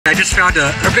I just found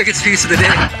our biggest piece of the day.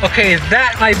 Okay,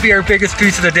 that might be our biggest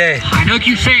piece of the day. I know I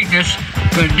keep saying this,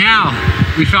 but now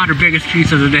we found our biggest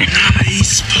piece of the day.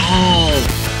 Nice pull.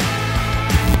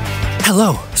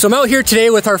 Hello. So I'm out here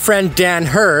today with our friend Dan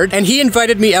Hurd, and he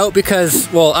invited me out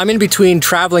because, well, I'm in between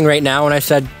traveling right now, and I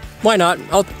said, why not?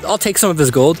 I'll take some of his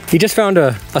gold. He just found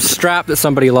a strap that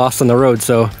somebody lost on the road,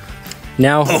 so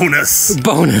now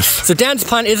bonus. So Dan's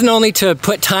plan isn't only to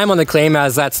put time on the claim,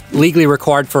 as that's legally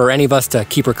required for any of us to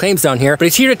keep our claims down here, but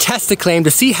he's here to test the claim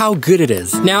to see how good it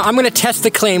is. Now I'm gonna test the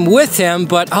claim with him,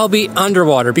 but I'll be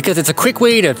underwater because it's a quick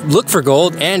way to look for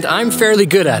gold and I'm fairly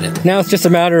good at it. Now it's just a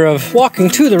matter of walking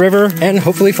to the river and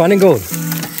hopefully finding gold.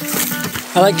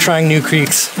 I like trying new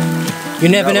creeks. You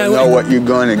never know what you're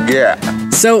gonna get.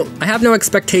 So, I have no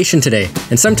expectation today,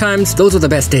 and sometimes those are the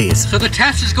best days. So the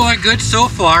test is going good so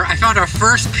far. I found our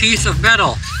first piece of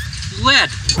metal. Lead.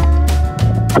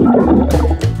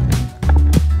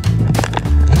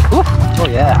 Ooh. Oh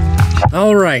yeah.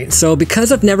 Alright, so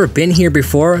because I've never been here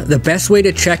before, the best way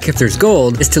to check if there's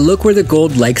gold is to look where the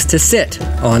gold likes to sit,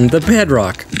 on the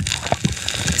bedrock.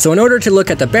 So in order to look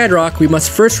at the bedrock, we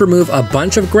must first remove a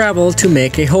bunch of gravel to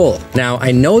make a hole. Now,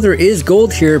 I know there is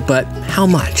gold here, but how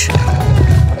much?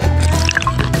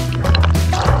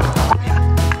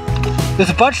 There's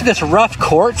a bunch of this rough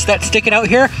quartz that's sticking out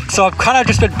here, so I've kind of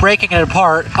just been breaking it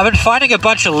apart. I've been finding a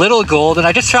bunch of little gold, and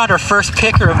I just found our first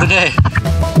picker of the day.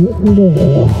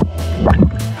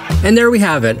 And there we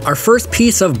have it, our first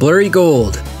piece of blurry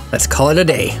gold. Let's call it a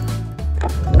day.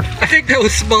 I think that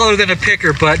was smaller than a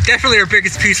picker, but definitely our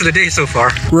biggest piece of the day so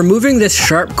far. Removing this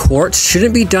sharp quartz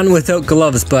shouldn't be done without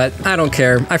gloves, but I don't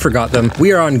care, I forgot them.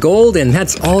 We are on gold, and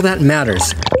that's all that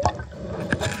matters.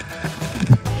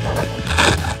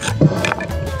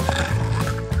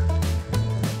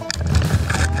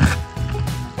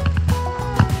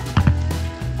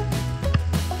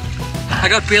 I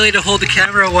got Bailey to hold the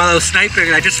camera while I was sniping,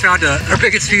 and I just found our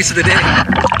biggest piece of the day.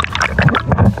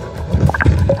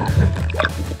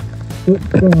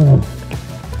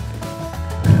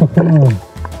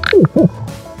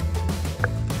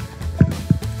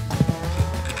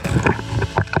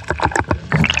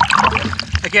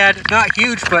 Again, not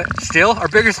huge, but still our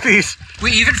biggest piece.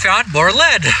 We even found more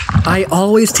lead. I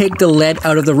always take the lead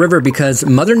out of the river because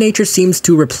Mother Nature seems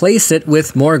to replace it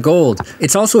with more gold.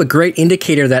 It's also a great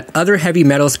indicator that other heavy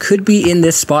metals could be in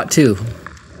this spot too.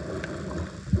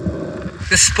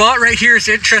 This spot right here is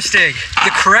interesting.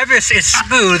 The crevice is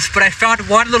smooth, but I found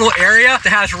one little area that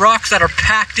has rocks that are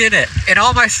packed in it. In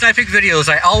all my sniping videos,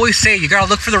 I always say you gotta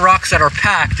look for the rocks that are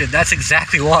packed, and that's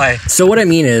exactly why. So what I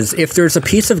mean is, if there's a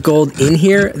piece of gold in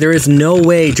here, there is no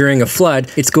way during a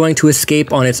flood it's going to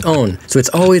escape on its own. So it's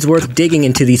always worth digging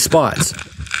into these spots.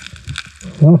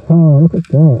 Oh, look at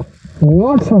that.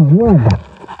 Lots of wood.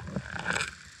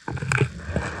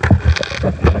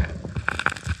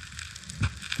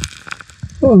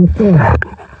 Oh, okay.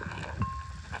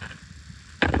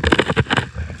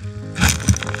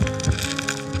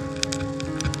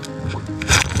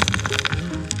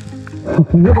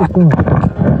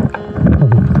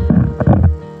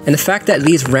 And the fact that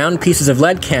these round pieces of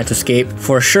lead can't escape,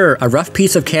 for sure, a rough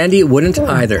piece of candy wouldn't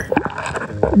either.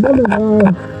 We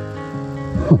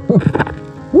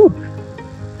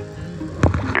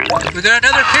got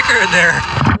another picker in there.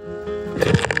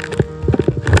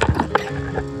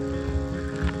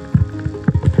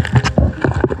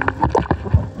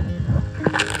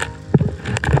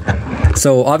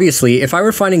 So obviously, if I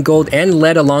were finding gold and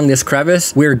lead along this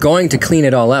crevice, we're going to clean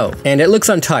it all out. And it looks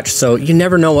untouched, so you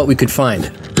never know what we could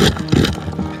find.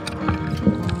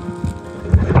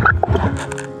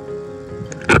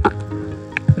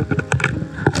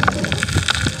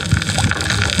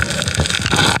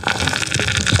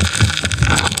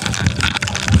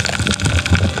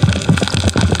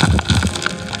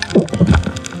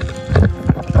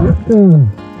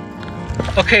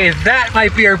 Okay, that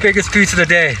might be our biggest piece of the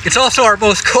day. It's also our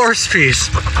most coarse piece.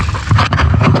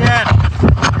 Yeah.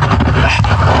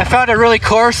 I found a really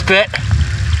coarse bit.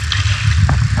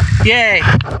 Yay.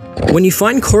 When you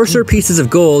find coarser pieces of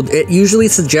gold, it usually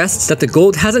suggests that the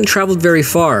gold hasn't traveled very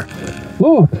far.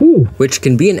 Oh, cool. Which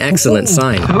can be an excellent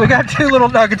sign. We got two little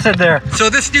nuggets in there. So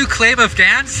this new claim of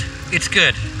Dan's, it's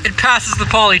good. It passes the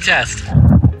Pauly test.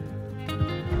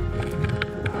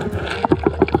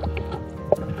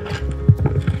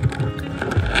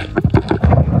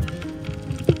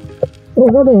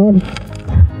 Another one.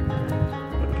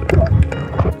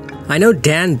 I know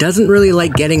Dan doesn't really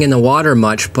like getting in the water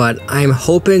much, but I'm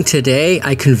hoping today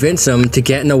I convince him to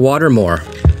get in the water more.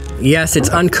 Yes, it's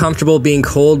uncomfortable being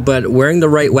cold, but wearing the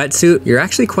right wetsuit, you're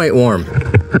actually quite warm.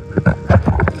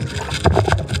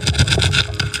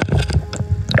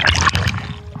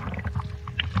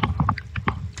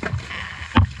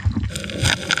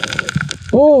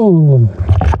 Oh,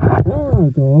 there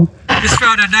we go. Just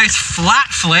found a nice flat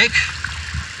flake.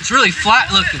 It's really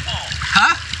flat looking.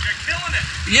 Huh? You're killing it.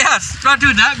 Yes, not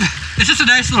doing that. It's just a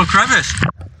nice little crevice.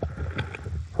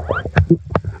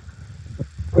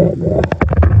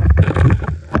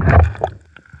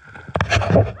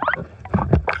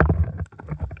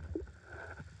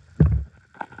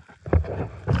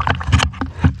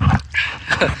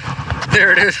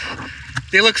 There it is.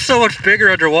 They look so much bigger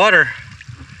underwater.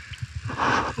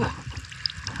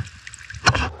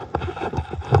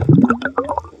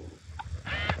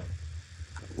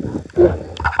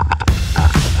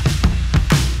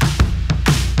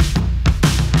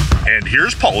 And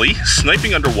here's Pauly,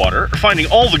 sniping underwater, finding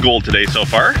all the gold today so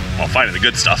far. Well, finding the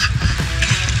good stuff.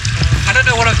 I don't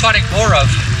know what I'm finding more of,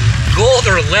 gold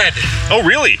or lead. Oh,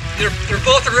 really? They're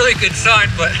both a really good sign,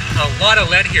 but a lot of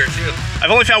lead here too.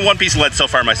 I've only found one piece of lead so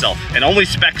far myself, and only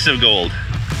specks of gold.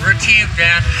 We're a team,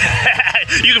 Dan.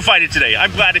 You can find it today.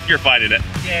 I'm glad if you're finding it.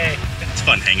 Yay. It's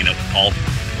fun hanging out with Paul.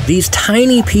 These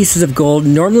tiny pieces of gold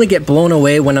normally get blown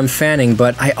away when I'm fanning,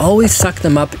 but I always suck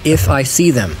them up if I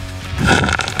see them.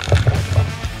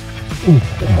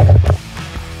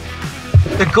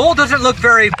 The gold doesn't look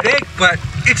very big, but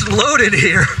it's loaded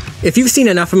here. If you've seen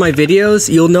enough of my videos,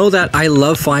 you'll know that I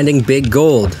love finding big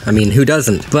gold. I mean, who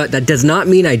doesn't? But that does not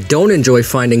mean I don't enjoy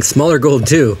finding smaller gold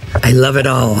too. I love it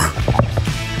all.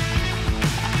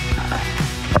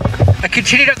 I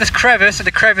continued up this crevice and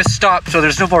the crevice stopped, so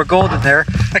there's no more gold in there.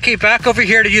 I came back over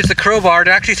here to use the crowbar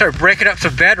to actually start breaking up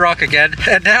some bedrock again,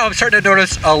 and now I'm starting to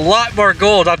notice a lot more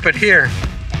gold up in here.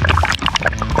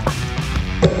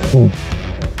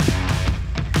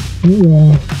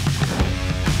 Yeah.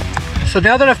 So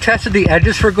now that I've tested the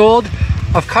edges for gold,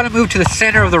 I've kind of moved to the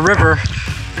center of the river,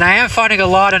 and I am finding a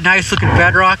lot of nice looking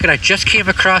bedrock, and I just came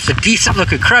across a decent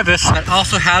looking crevice that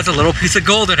also has a little piece of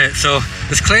gold in it, so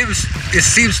this claim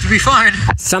seems to be fine.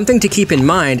 Something to keep in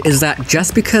mind is that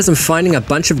just because I'm finding a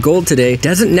bunch of gold today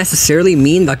doesn't necessarily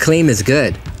mean the claim is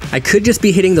good. I could just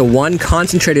be hitting the one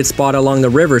concentrated spot along the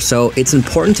river, so it's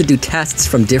important to do tests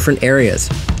from different areas.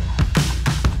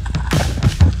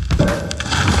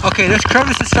 Okay, this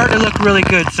crevice is starting to look really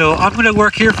good, so I'm going to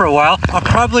work here for a while. I'll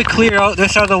probably clear out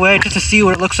this out of the way just to see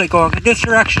what it looks like going in this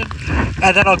direction,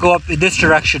 and then I'll go up in this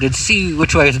direction and see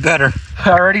which way is better.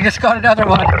 I already just got another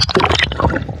one.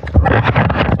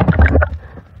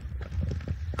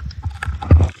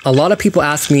 A lot of people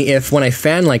ask me if, when I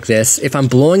fan like this, if I'm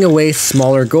blowing away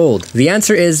smaller gold. The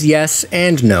answer is yes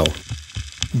and no.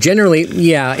 Generally,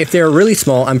 yeah, if they're really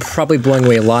small, I'm probably blowing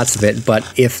away lots of it,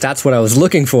 but if that's what I was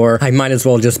looking for, I might as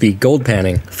well just be gold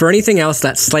panning. For anything else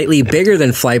that's slightly bigger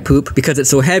than fly poop, because it's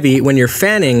so heavy, when you're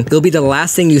fanning, it'll be the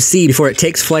last thing you see before it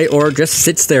takes flight or just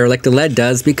sits there like the lead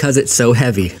does because it's so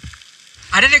heavy.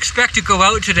 I didn't expect to go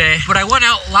out today, but I went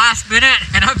out last minute,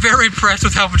 and I'm very impressed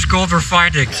with how much gold we're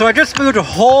finding. So I just moved a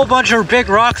whole bunch of big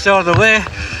rocks out of the way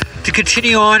to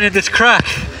continue on in this crack.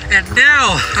 And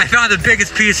now I found the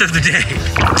biggest piece of the day.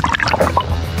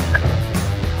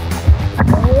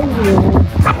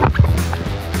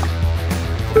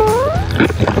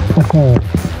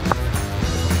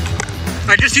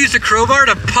 I just used a crowbar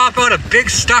to pop out a big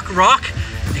stuck rock,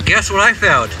 and guess what I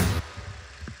found?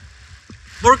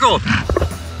 More gold.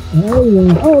 Oh,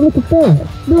 look at that.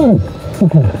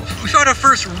 Nice. We found our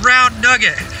first round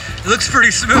nugget. It looks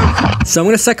pretty smooth. So I'm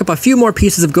gonna suck up a few more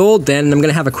pieces of gold, then I'm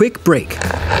gonna have a quick break.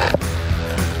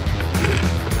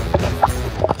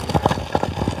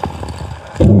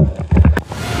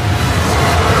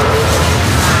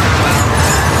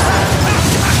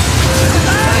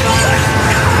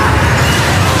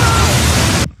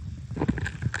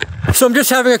 So I'm just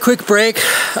having a quick break.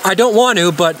 I don't want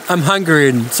to, but I'm hungry,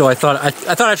 and so I thought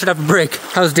I should have a break.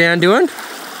 How's Dan doing?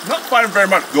 Not finding very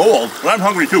much gold, but I'm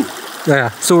hungry too. Yeah,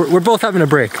 so we're both having a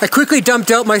break. I quickly dumped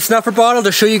out my snuffer bottle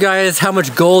to show you guys how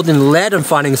much gold and lead I'm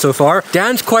finding so far.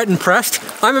 Dan's quite impressed.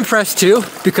 I'm impressed too,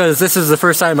 because this is the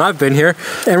first time I've been here,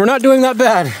 and we're not doing that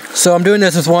bad. So I'm doing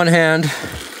this with one hand.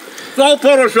 It's all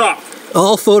Photoshop.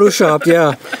 All Photoshopped,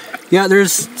 yeah. Yeah,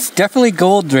 there's definitely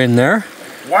gold in there.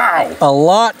 Wow. A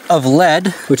lot of lead,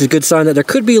 which is a good sign that there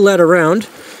could be lead around.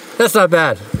 That's not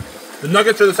bad. The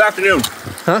nuggets are this afternoon.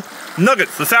 Huh?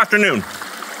 Nuggets this afternoon.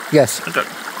 Yes. I've got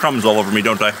crumbs all over me,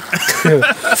 don't I?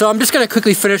 So I'm just gonna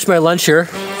quickly finish my lunch here.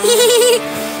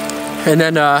 And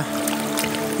then,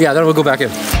 yeah, then we'll go back in.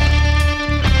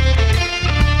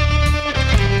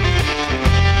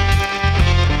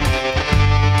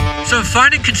 So I'm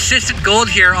finding consistent gold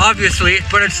here, obviously,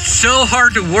 but it's so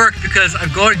hard to work because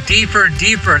I'm going deeper and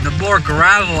deeper, and the more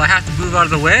gravel I have to move out of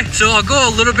the way. So I'll go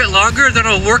a little bit longer, then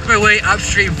I'll work my way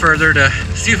upstream further to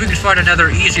see if we can find another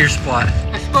easier spot.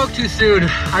 spoke too soon.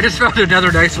 I just found another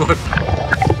nice one.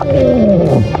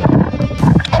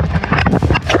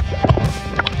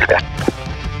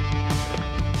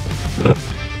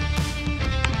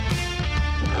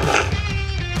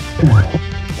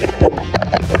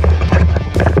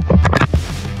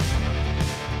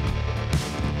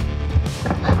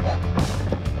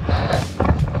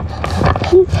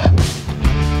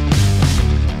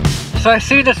 So I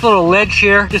see this little ledge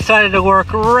here, decided to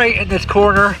work right in this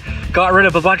corner, got rid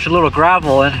of a bunch of little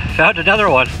gravel and found another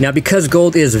one. Now because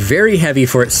gold is very heavy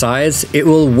for its size, it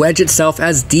will wedge itself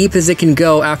as deep as it can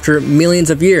go after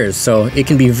millions of years, so it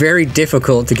can be very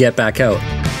difficult to get back out.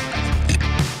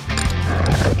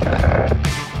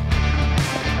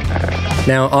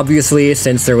 Now obviously,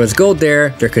 since there was gold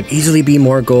there could easily be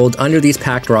more gold under these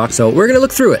packed rocks, so we're gonna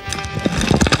look through it.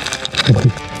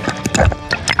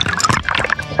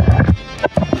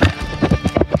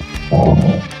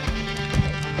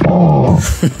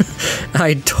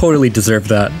 I totally deserve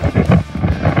that.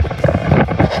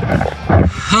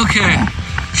 Okay,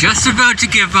 just about to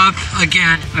give up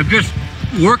again. I'm just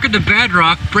working the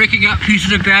bedrock, breaking up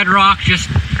pieces of bedrock, just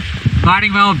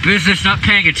minding my own business, not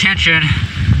paying attention.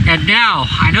 And now,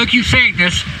 I know I keep saying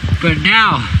this, but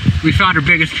now we found our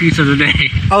biggest piece of the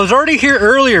day. I was already here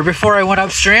earlier before I went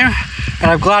upstream, and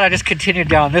I'm glad I just continued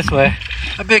down this way.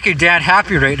 I'm making Dan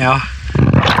happy right now.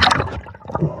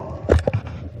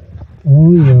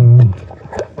 Oh yeah.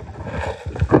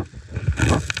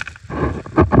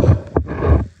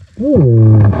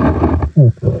 Oh,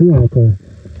 that's cool. Okay.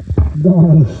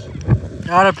 Nice.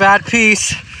 Not a bad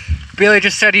piece. Billy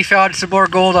just said he found some more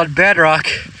gold on bedrock.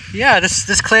 Yeah,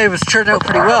 this clay was turned out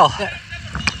pretty well.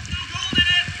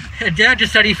 And Dad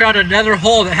just said he found another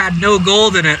hole that had no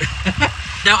gold in it.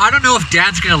 Now, I don't know if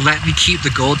Dad's gonna let me keep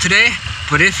the gold today,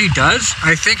 but if he does,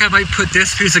 I think I might put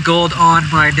this piece of gold on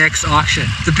my next auction.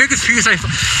 The biggest piece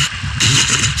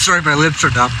sorry, my lips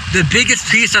are numb. The biggest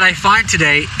piece that I find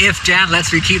today, if Dan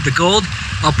lets me keep the gold,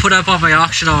 I'll put up on my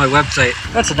auction on my website.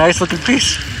 That's a nice looking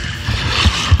piece.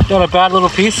 Not a bad little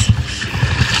piece.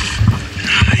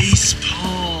 Nice,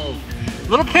 Paul.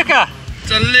 Little picker.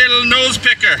 It's a little nose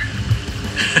picker.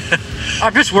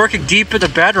 I'm just working deep in the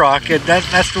bedrock, and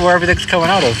that's where everything's coming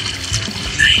out of.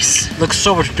 Nice. Looks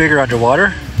so much bigger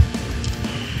underwater.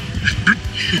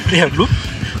 Yeah, bloop.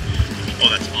 Oh,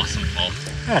 that's awesome, Paul.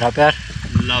 Yeah, not bad.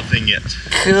 Loving it.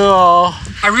 Cool.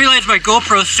 I realize my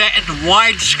GoPro's set in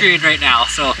widescreen right now,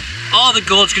 so all the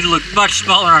gold's gonna look much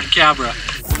smaller on camera.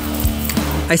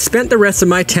 I spent the rest of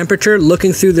my temperature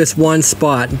looking through this one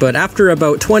spot, but after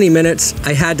about 20 minutes,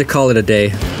 I had to call it a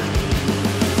day.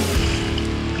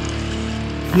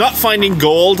 Not finding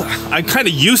gold, I'm kind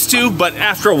of used to, but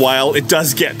after a while, it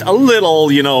does get a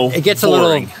little, you know, it gets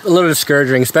boring. a little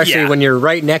discouraging, especially when you're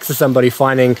right next to somebody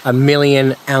finding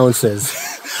 1,000,000 ounces.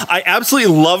 I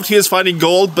absolutely loved his finding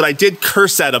gold, but I did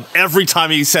curse at him every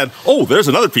time he said, "Oh, there's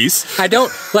another piece." I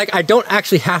don't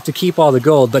actually have to keep all the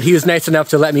gold, but he was nice enough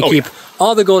to let me keep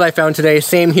all the gold I found today.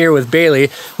 Same here with Bailey,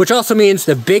 which also means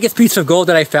the biggest piece of gold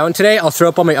that I found today, I'll throw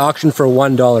up on my auction for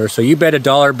 $1. So you bid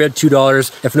 $1, bid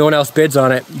 $2. If no one else bids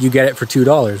on it, you get it for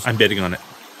 $2. I'm bidding on it.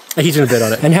 He's gonna bid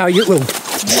on it. And how you?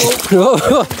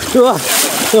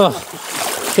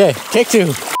 Okay, take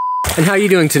two. And how are you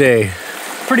doing today?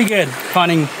 Pretty good.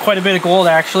 Finding quite a bit of gold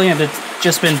actually, and it's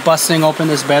just been busting open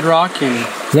this bedrock and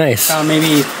nice. Found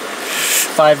maybe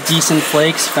 5 decent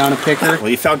flakes, found a picker. Well,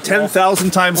 you found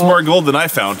 10,000 times more gold than I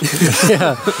found.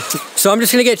 Yeah. So I'm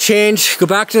just gonna get changed, go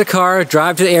back to the car,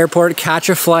 drive to the airport, catch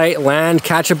a flight, land,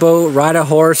 catch a boat, ride a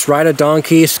horse, ride a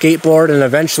donkey, skateboard, and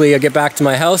eventually I'll get back to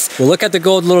my house. We'll look at the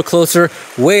gold a little closer,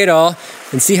 weigh it all,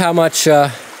 and see how much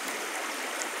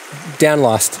Dan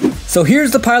lost. So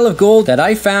here's the pile of gold that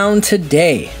I found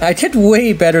today. I did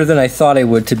way better than I thought I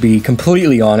would, to be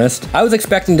completely honest. I was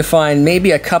expecting to find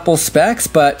maybe a couple specks,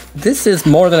 but this is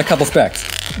more than a couple specks.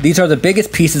 These are the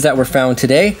biggest pieces that were found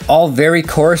today, all very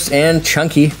coarse and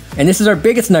chunky. And this is our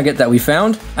biggest nugget that we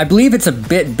found. I believe it's a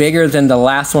bit bigger than the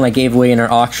last one I gave away in our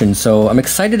auction, so I'm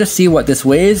excited to see what this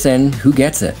weighs and who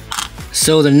gets it.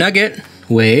 So the nugget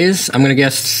weighs, I'm gonna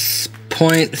guess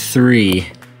 0.3.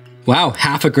 Wow,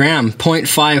 half a gram,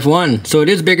 0.51. So it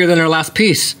is bigger than our last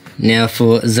piece. Now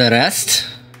for the rest,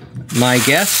 my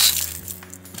guess,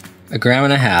 1.5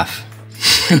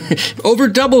 grams. Over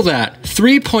double that,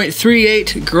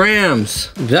 3.38 grams.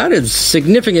 That is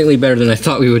significantly better than I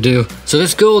thought we would do. So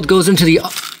this gold goes into the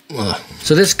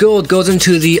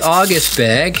August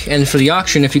bag, and for the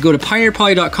auction, if you go to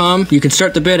PioneerPauly.com, you can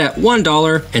start the bid at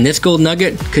 $1, and this gold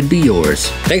nugget could be yours.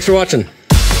 Thanks for watching.